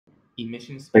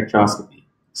Emission Spectroscopy,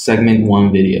 Segment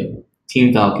 1 Video.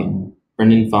 Team Falcon,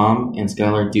 Pham and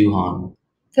Skylar Duhon.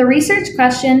 The research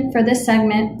question for this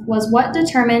segment was what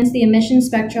determines the emission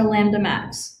spectra lambda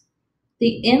max?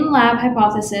 The in-lab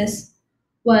hypothesis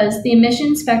was the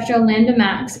emission spectra lambda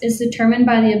max is determined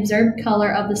by the observed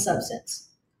color of the substance.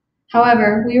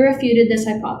 However, we refuted this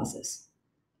hypothesis.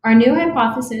 Our new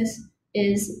hypothesis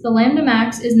is the lambda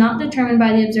max is not determined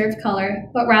by the observed color,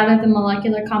 but rather the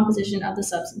molecular composition of the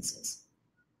substances.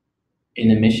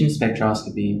 In emission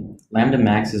spectroscopy, lambda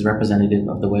max is representative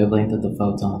of the wavelength of the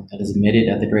photon that is emitted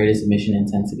at the greatest emission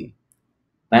intensity.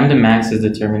 Lambda max is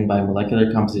determined by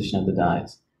molecular composition of the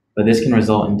dyes, but this can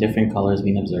result in different colors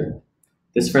being observed.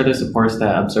 This further supports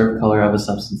that observed color of a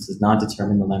substance does not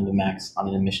determine the lambda max on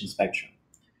an emission spectrum.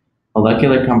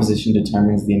 Molecular composition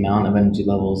determines the amount of energy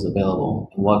levels available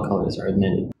and what colors are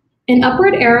emitted. An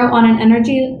upward arrow on an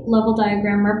energy level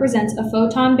diagram represents a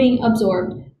photon being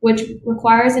absorbed, which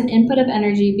requires an input of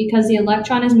energy because the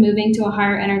electron is moving to a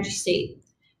higher energy state.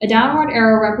 A downward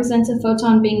arrow represents a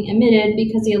photon being emitted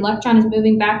because the electron is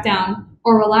moving back down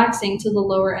or relaxing to the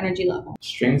lower energy level.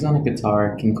 Strings on a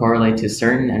guitar can correlate to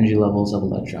certain energy levels of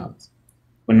electrons.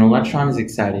 When an electron is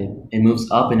excited, it moves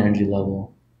up in energy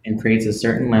level and creates a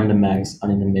certain lambda max on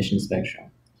an emission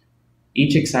spectrum.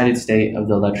 Each excited state of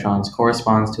the electrons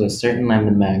corresponds to a certain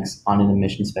lambda max on an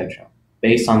emission spectrum,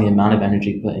 based on the amount of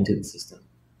energy put into the system.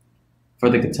 For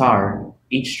the guitar,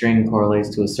 each string correlates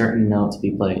to a certain note to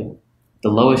be played. The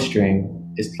lowest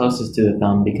string is closest to the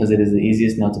thumb because it is the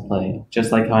easiest note to play,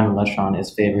 just like how an electron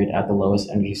is favored at the lowest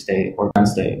energy state or ground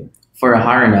state. For a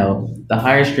higher note, the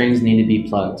higher strings need to be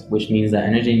plucked, which means that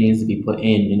energy needs to be put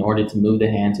in order to move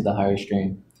the hand to the higher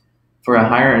string. For a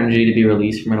higher energy to be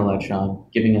released from an electron,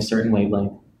 giving a certain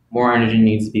wavelength, more energy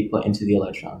needs to be put into the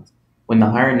electrons. When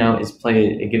the higher note is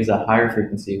played, it gives a higher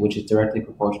frequency, which is directly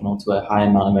proportional to a high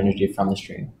amount of energy from the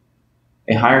string.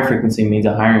 A higher frequency means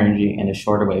a higher energy and a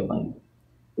shorter wavelength.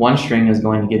 One string is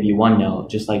going to give you one note,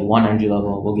 just like one energy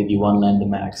level will give you one lambda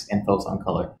max and photon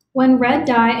color. When red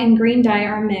dye and green dye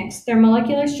are mixed, their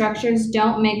molecular structures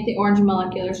don't make the orange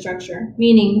molecular structure,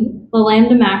 meaning the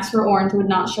lambda max for orange would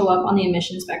not show up on the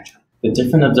emission spectrum. The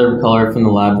different observed color from the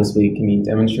lab this week can be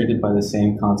demonstrated by the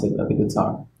same concept of the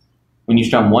guitar. When you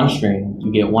strum one string,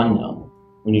 you get one note.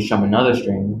 When you strum another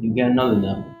string, you get another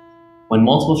note. When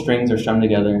multiple strings are strummed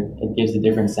together, it gives a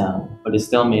different sound, but is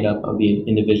still made up of the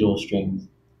individual strings.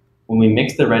 When we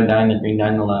mix the red dye and the green dye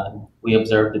in the lab, we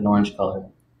observed an orange color.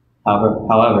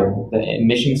 However, the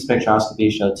emission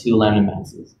spectroscopy showed two lambda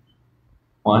maxes,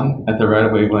 one at the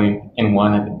red wavelength and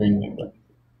one at the green wavelength.